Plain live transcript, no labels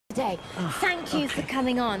Today. Thank you for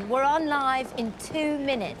coming on. We're on live in 2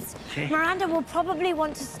 minutes. Okay. Miranda will probably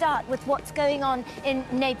want to start with what's going on in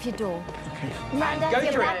Napier. Okay. Miranda,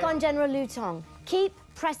 you're back on General Lu Tong. Keep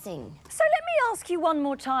pressing. So let me ask you one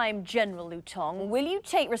more time, General Lu Tong, will you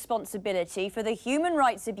take responsibility for the human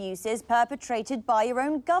rights abuses perpetrated by your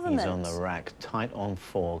own government? He's on the rack, tight on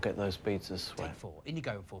 4. Get those beads of sweat. Take 4. In you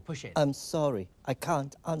go, 4. Push it. I'm sorry, I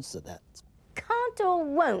can't answer that. Can't or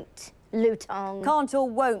won't, Lu Tong? Can't or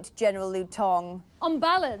won't, General Lu Tong? On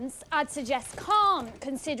balance, I'd suggest can't,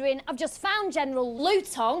 considering I've just found General Lu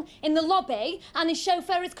Tong in the lobby and his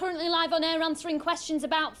chauffeur is currently live on air answering questions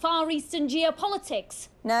about Far Eastern geopolitics.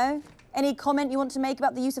 No? Any comment you want to make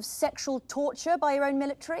about the use of sexual torture by your own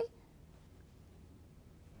military?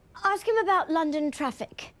 Ask him about London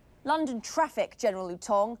traffic. London traffic, General Lu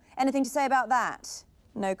Tong. Anything to say about that?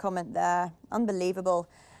 No comment there. Unbelievable.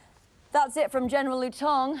 That's it from General Lu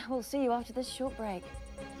Tong. We'll see you after this short break.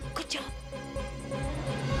 Good job.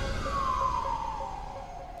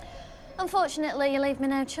 Unfortunately, you leave me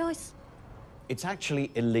no choice. It's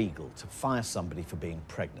actually illegal to fire somebody for being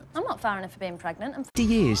pregnant. I'm not firing her for being pregnant. 50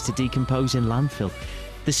 years to decompose in landfill.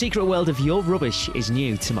 The secret world of your rubbish is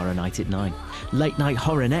new tomorrow night at 9. Late night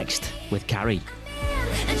horror next with Carrie.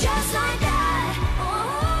 And just like that.